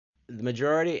The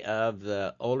majority of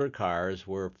the older cars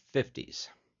were 50s.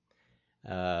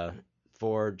 Uh,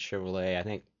 Ford, Chevrolet, I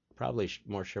think probably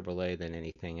more Chevrolet than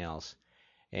anything else.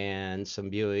 And some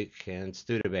Buick and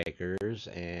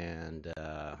Studebakers and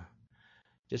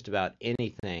just about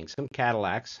anything. Some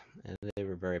Cadillacs, and they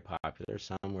were very popular.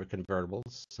 Some were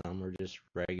convertibles, some were just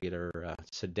regular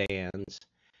sedans.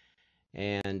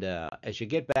 And as you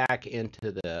get back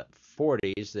into the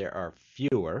 40s, there are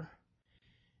fewer,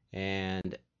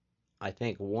 and I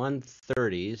think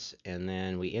 130s, and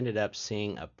then we ended up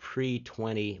seeing a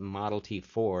pre-20 Model T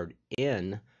Ford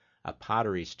in a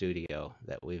pottery studio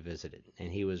that we visited,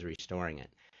 and he was restoring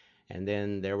it. And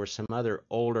then there were some other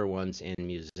older ones in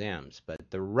museums, but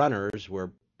the runners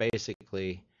were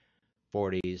basically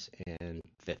 40s and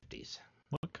 50s.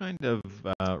 What kind of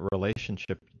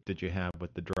relationship did you have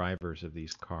with the drivers of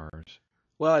these cars?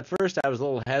 Well, at first I was a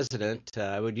little hesitant.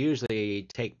 I would usually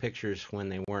take pictures when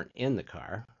they weren't in the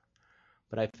car,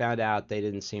 but I found out they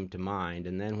didn't seem to mind.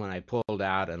 And then when I pulled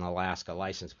out an Alaska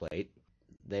license plate,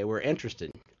 they were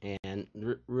interested and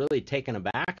really taken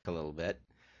aback a little bit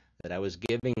that I was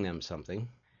giving them something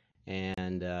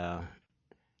and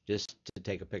just to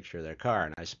take a picture of their car.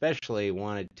 And I especially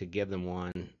wanted to give them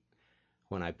one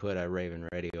when I put a Raven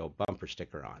Radio bumper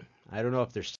sticker on. I don't know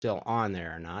if they're still on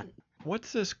there or not.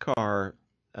 What's this car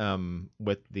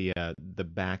with the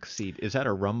back seat? Is that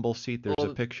a rumble seat? There's a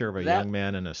Well, picture of a that, young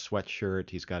man in a sweatshirt.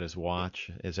 He's got his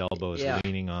watch. His elbow is yeah,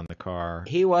 leaning on the car.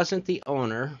 he wasn't the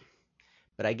owner,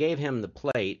 but I gave him the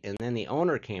plate, and then the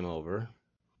owner came over,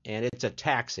 and it's a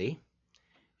taxi.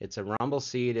 It's a rumble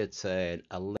seat. It's a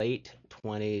late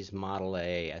 20s Model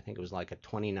A. I think it was like a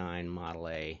 29 Model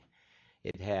A.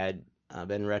 It had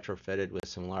been retrofitted with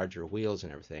some larger wheels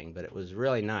and everything, but it was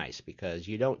really nice because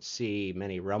you don't see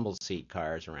many rumble seat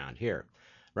cars around here.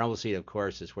 Rumble seat, of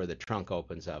course, is where the trunk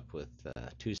opens up with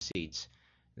two seats,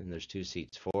 and there's two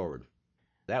seats forward.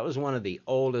 That was one of the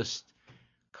oldest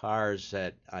cars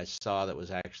that I saw that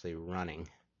was actually running,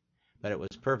 but it was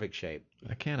perfect shape.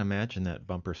 I can't imagine that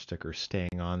bumper sticker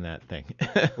staying on that thing.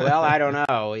 Well, I don't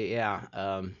know. Yeah.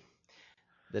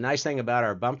 The nice thing about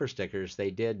our bumper stickers,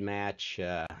 they did match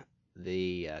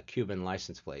the Cuban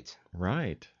license plates.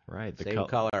 Right, right. Same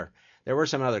color. There were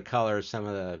some other colors. Some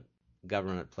of the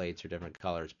government plates are different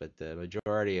colors, but the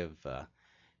majority of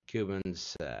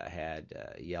Cubans had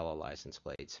yellow license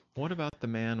plates. What about the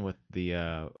man with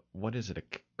the what is it, a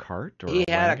cart or He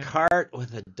a had a wagon? cart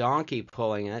with a donkey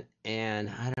pulling it, and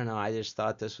I don't know, I just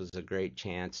thought this was a great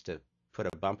chance to put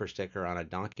a bumper sticker on a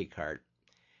donkey cart.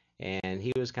 And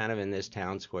he was kind of in this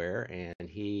town square, and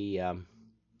he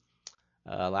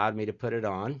allowed me to put it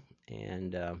on.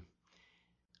 And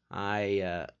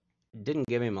I didn't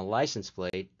give him a license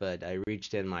plate, but I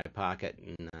reached in my pocket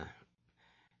and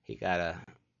he got a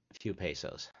few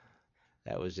pesos.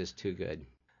 That was just too good.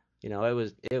 You know, I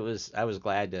was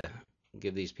glad to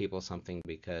give these people something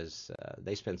because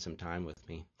they spent some time with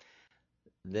me.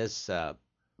 This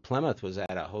Plymouth was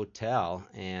at a hotel,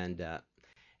 and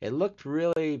it looked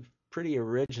really pretty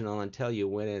original until you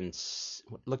went in,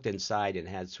 looked inside, and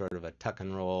had sort of a tuck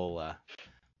and roll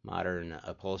modern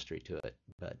upholstery to it.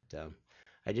 But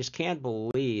I just can't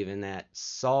believe in that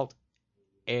salt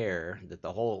air that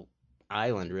the whole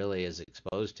island really is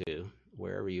exposed to,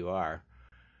 wherever you are.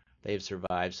 They've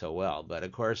survived so well. But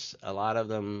of course, a lot of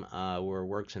them were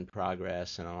works in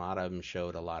progress, and a lot of them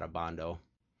showed a lot of bondo.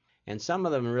 And some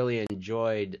of them really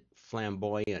enjoyed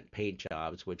flamboyant paint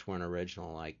jobs, which weren't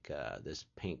original, like this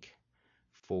pink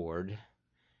Ford.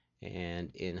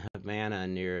 And in Havana,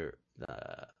 near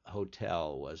the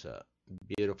hotel, was a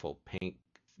beautiful pink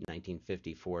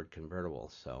 1950 Ford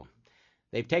convertible. So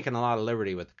they've taken a lot of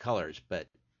liberty with the colors, but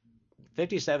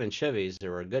 57 Chevys,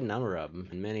 there were a good number of them,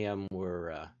 and many of them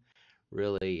were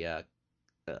really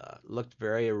looked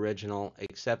very original,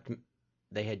 except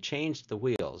they had changed the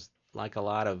wheels. Like a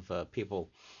lot of people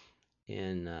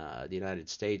in the United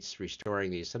States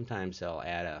restoring these, sometimes they'll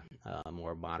add a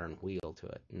more modern wheel to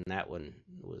it, and that one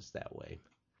was that way.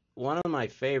 One of my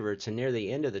favorites, and near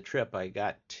the end of the trip, I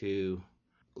got to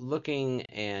looking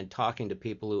and talking to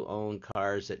people who own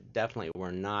cars that definitely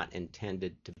were not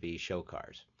intended to be show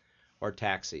cars or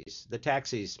taxis. The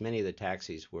taxis, many of the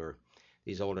taxis were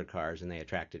these older cars, and they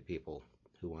attracted people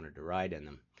who wanted to ride in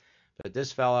them. But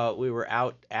this fellow, we were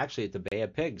out actually at the Bay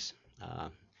of Pigs,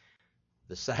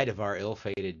 the site of our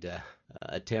ill-fated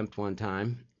attempt one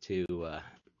time to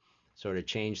sort of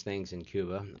change things in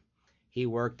Cuba. He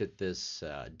worked at this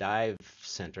dive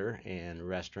center and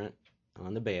restaurant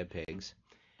on the Bay of Pigs,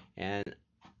 and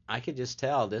I could just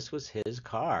tell this was his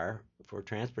car for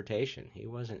transportation. He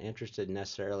wasn't interested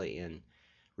necessarily in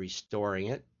restoring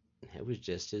it. It was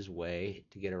just his way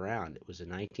to get around. It was a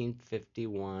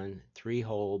 1951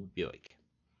 three-hole Buick.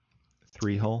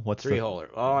 Three hole? What's the Three-holer.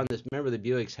 Oh, and this, remember the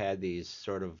Buicks had these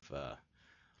sort of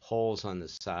holes on the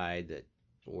side that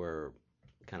were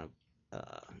kind of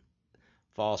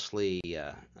falsely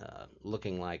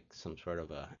looking like some sort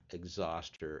of a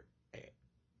exhaust or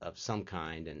of some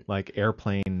kind, and like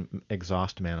airplane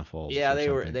exhaust manifolds yeah,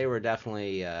 or something? they were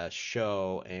definitely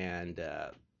show, and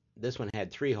this one had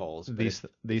three holes, but it,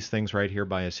 These things right here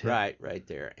by his hip. right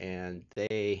there, and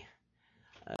they,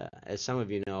 as some of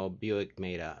you know, Buick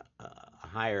made a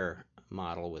higher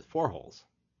model with four holes,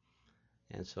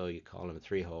 and so you call them a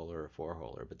three-hole or a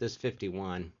four-holer. But this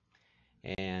 51,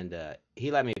 and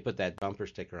he let me put that bumper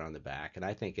sticker on the back, and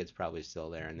I think it's probably still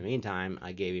there. In the meantime,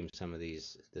 I gave him some of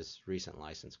this recent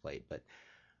license plate, but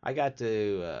I got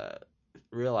to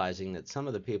realizing that some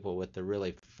of the people with the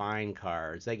really fine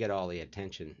cars, they get all the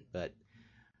attention, but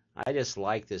I just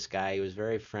like this guy. He was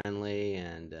very friendly,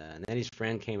 and then his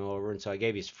friend came over, and so I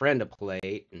gave his friend a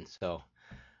plate, and so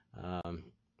um,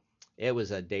 it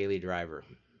was a daily driver.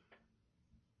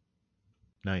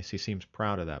 Nice. He seems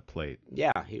proud of that plate.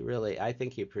 Yeah, I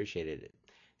think he appreciated it.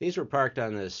 These were parked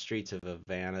on the streets of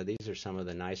Havana. These are some of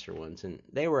the nicer ones, and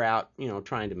they were out,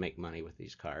 trying to make money with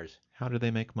these cars. How do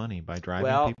they make money? By driving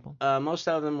Well, people? most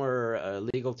of them were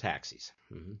legal taxis.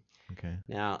 Okay.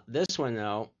 Now, this one,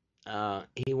 though,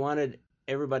 he wanted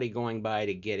everybody going by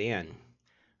to get in.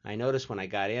 I noticed when I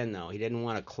got in, though, he didn't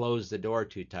want to close the door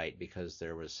too tight because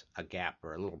there was a gap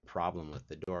or a little problem with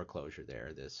the door closure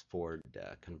there, this Ford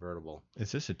convertible.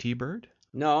 Is this a T-Bird?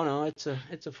 No, it's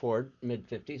a Ford,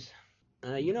 mid-50s.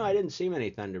 I didn't see many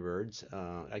Thunderbirds.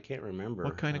 I can't remember.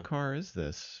 What kind of car is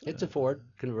this? It's a Ford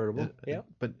convertible. Yeah.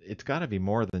 But it's got to be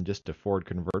more than just a Ford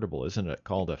convertible, isn't it?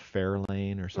 Called a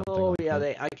Fairlane or something Oh, like yeah,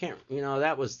 that? I can't,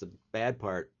 that was the bad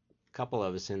part. A couple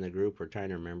of us in the group were trying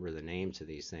to remember the names of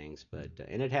these things, but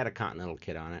and it had a Continental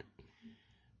kit on it.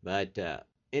 But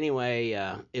anyway,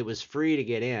 it was free to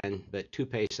get in, but 2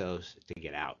 pesos to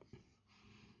get out.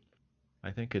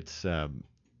 I think it's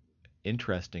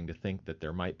interesting to think that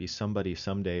there might be somebody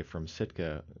someday from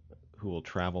Sitka who will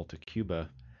travel to Cuba,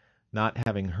 not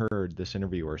having heard this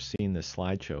interview or seen this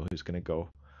slideshow, who's going to go,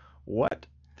 "What?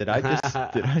 Did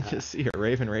I just see a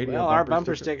Raven Radio Well, our bumper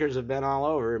bumper sticker?" stickers have been all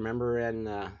over. Remember in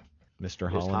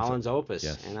Mr. Just Holland's Opus,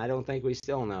 Yes. and I don't think we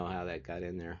still know how that got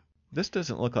in there. This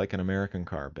doesn't look like an American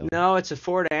car, Billy. No, it's a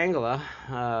Ford Anglia.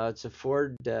 It's a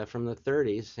Ford from the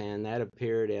 30s, and that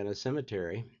appeared in a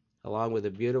cemetery, along with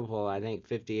a beautiful, I think,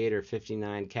 58 or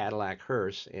 59 Cadillac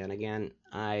hearse. And again,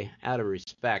 I, out of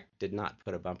respect, did not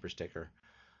put a bumper sticker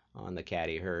on the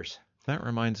Caddy hearse. That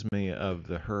reminds me of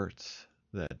the Hertz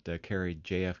that carried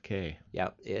JFK.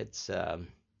 Yep,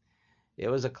 it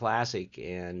was a classic,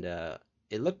 and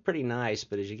it looked pretty nice.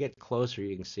 But as you get closer,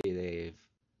 you can see they've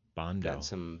Bondo. got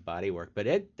some body work. But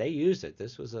they used it.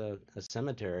 This was a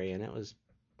cemetery, and it was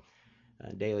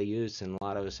daily use. And a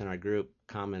lot of us in our group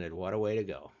commented, "What a way to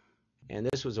go!" And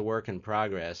this was a work in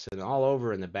progress. And all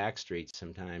over in the back streets,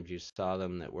 sometimes you saw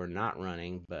them that were not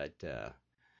running, but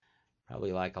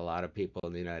probably like a lot of people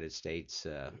in the United States,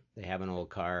 they have an old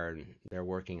car and they're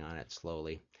working on it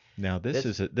slowly. Now this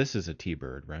is a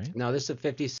T-Bird, right? No, this is a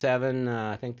 57.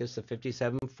 I think this is a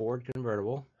 57 Ford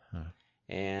convertible, Huh.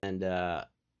 and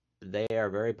they are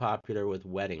very popular with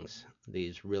weddings.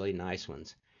 These really nice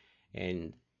ones,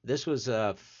 and this was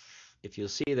if you'll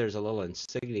see, there's a little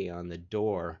insignia on the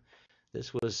door.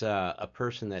 This was a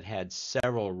person that had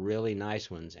several really nice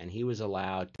ones, and he was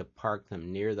allowed to park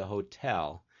them near the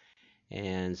hotel.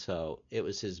 And so it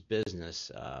was his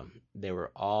business. They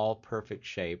were all perfect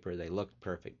shape, or they looked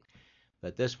perfect.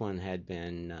 But this one had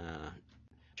been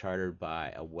chartered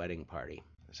by a wedding party.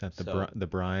 Is that So the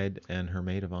bride and her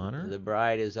maid of honor? the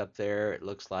bride is up there. It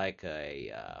looks like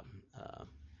a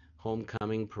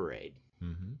homecoming parade.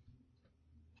 Mm-hmm.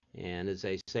 And as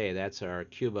they say, that's our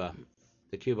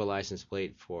the Cuba license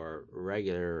plate for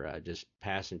regular just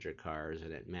passenger cars,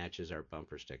 and it matches our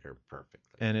bumper sticker perfectly.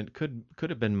 And it could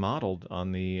have been modeled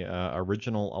on the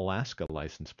original Alaska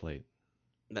license plate.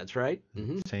 That's right.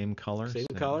 Mm-hmm. Same color, Same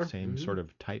color. Same Mm-hmm. sort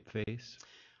of typeface.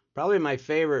 Probably my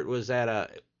favorite was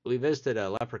we visited a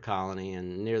leper colony,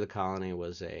 and near the colony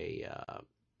was a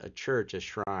church, a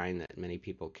shrine that many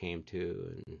people came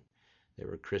to, and there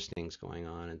were christenings going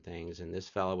on and things. And this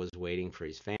fellow was waiting for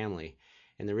his family.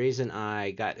 And the reason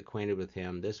I got acquainted with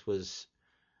him, this was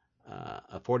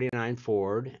a 49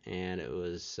 Ford, and it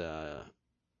was,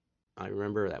 I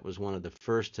remember that was one of the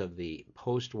first of the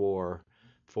post-war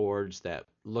Fords that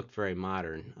looked very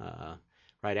modern.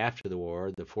 Right after the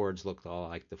war, the Fords looked all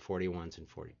like the 41s and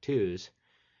 42s.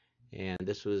 And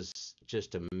this was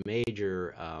just a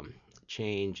major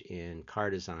change in car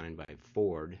design by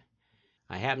Ford.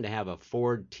 I happened to have a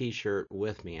Ford T-shirt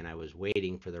with me, and I was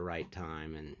waiting for the right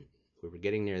time, and we were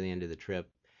getting near the end of the trip,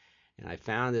 and I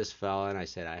found this fella, and I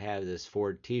said, I have this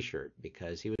Ford T-shirt,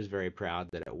 because he was very proud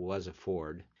that it was a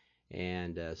Ford.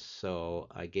 And so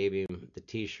I gave him the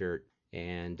T-shirt,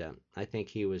 and I think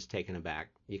he was taken aback.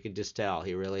 You could just tell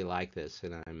he really liked this,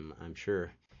 and I'm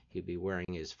sure he'd be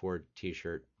wearing his Ford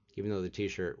T-shirt, even though the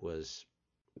T-shirt was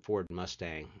Ford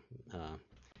Mustang.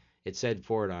 It said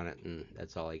Ford on it, and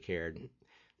that's all he cared.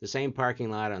 The same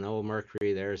parking lot on Old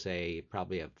Mercury, there's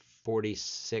probably a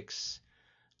 46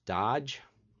 Dodge,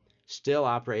 still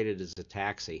operated as a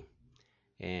taxi.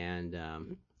 And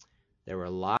there were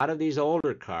a lot of these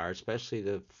older cars, especially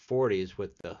the 40s,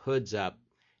 with the hoods up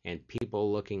and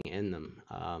people looking in them.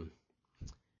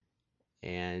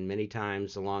 And many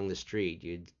times along the street,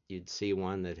 you'd see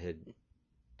one that had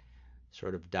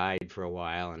sort of died for a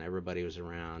while, and everybody was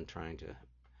around trying to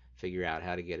figure out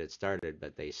how to get it started,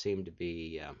 but they seemed to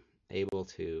be able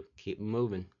to keep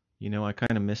moving. You know, I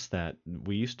kind of miss that.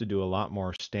 We used to do a lot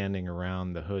more standing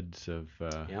around the hoods of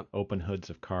Yep. open hoods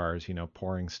of cars, you know,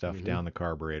 pouring stuff Hmm. down the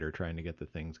carburetor, trying to get the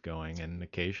things going, and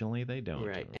occasionally they don't.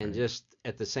 Right. And Right? just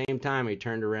at the same time, he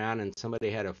turned around and somebody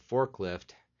had a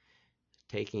forklift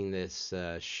taking this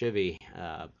Chevy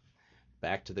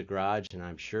back to the garage, and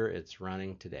I'm sure it's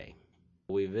running today.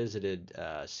 We visited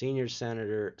senior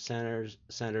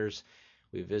centers.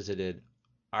 We visited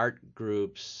art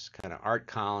groups, kind of art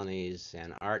colonies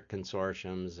and art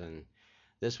consortiums, and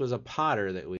this was a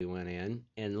Potter that we went in,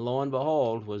 and lo and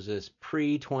behold, was this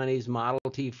pre-20s Model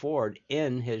T Ford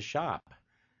in his shop,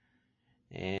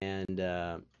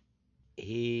 and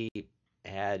he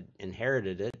had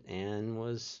inherited it and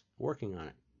was working on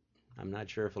it. I'm not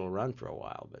sure if it'll run for a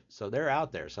while, but so they're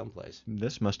out there someplace.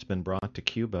 This must have been brought to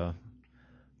Cuba.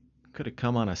 Could have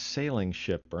come on a sailing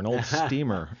ship or an old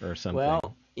steamer or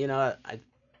Well, something.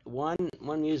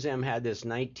 one museum had this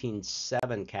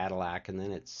 1907 Cadillac, and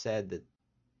then it said that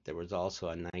there was also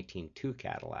a 1902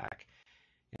 Cadillac.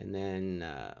 And then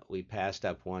we passed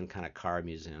up one kind of car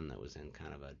museum that was in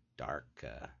kind of a dark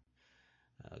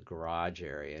garage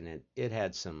area, and it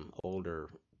had some older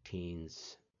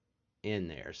teens in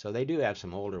there. So they do have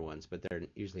some older ones, but they're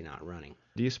usually not running.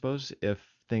 Do you suppose if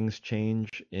things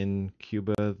change in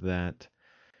Cuba that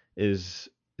is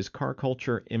is car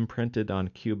culture imprinted on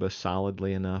Cuba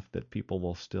solidly enough that people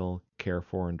will still care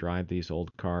for and drive these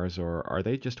old cars, or are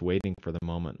they just waiting for the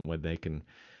moment when they can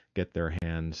get their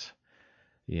hands,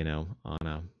 you know, on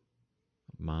a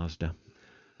Mazda?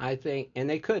 I think, and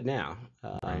they could now.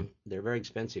 Right. They're very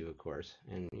expensive, of course,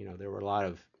 and there were a lot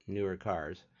of newer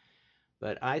cars.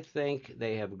 But I think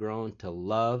they have grown to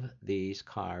love these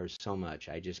cars so much.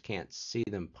 I just can't see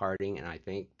them parting, and I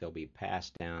think they'll be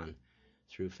passed down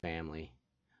through family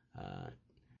uh,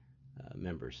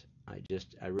 members.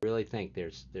 I really think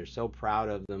they're so proud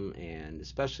of them, and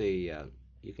especially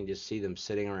you can just see them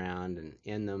sitting around and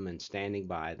in them and standing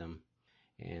by them.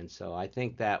 And so I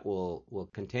think that will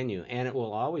continue, and it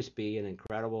will always be an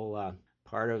incredible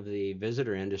part of the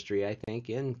visitor industry. I think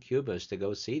in Cuba is to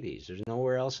go see these. There's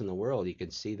nowhere else in the world you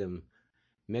can see them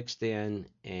mixed in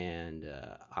and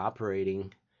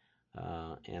operating,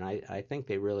 and I think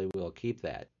they really will keep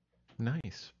that.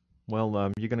 Nice.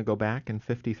 Well, you're going to go back in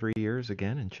 53 years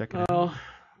again and check it out? Well,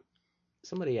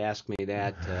 somebody asked me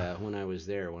that when I was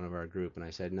there, one of our group, and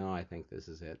I said, no, I think this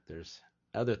is it. There's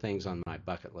other things on my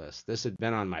bucket list. This had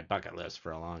been on my bucket list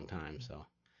for a long time, so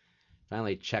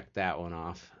finally checked that one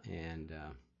off. And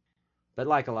but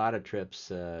like a lot of trips,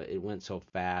 it went so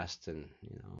fast, and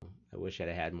I wish I'd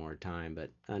had more time. But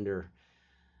under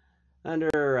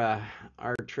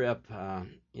our trip,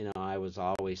 I was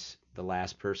always the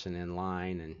last person in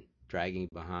line and dragging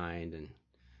behind, and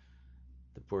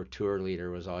the poor tour leader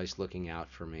was always looking out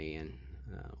for me and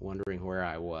wondering where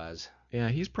I was. Yeah,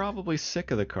 he's probably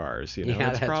sick of the cars, you know.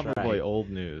 Yeah, It's that's probably right. old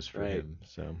news for Right. him.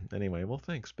 So, anyway, well,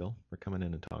 thanks, Bill, for coming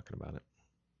in and talking about it.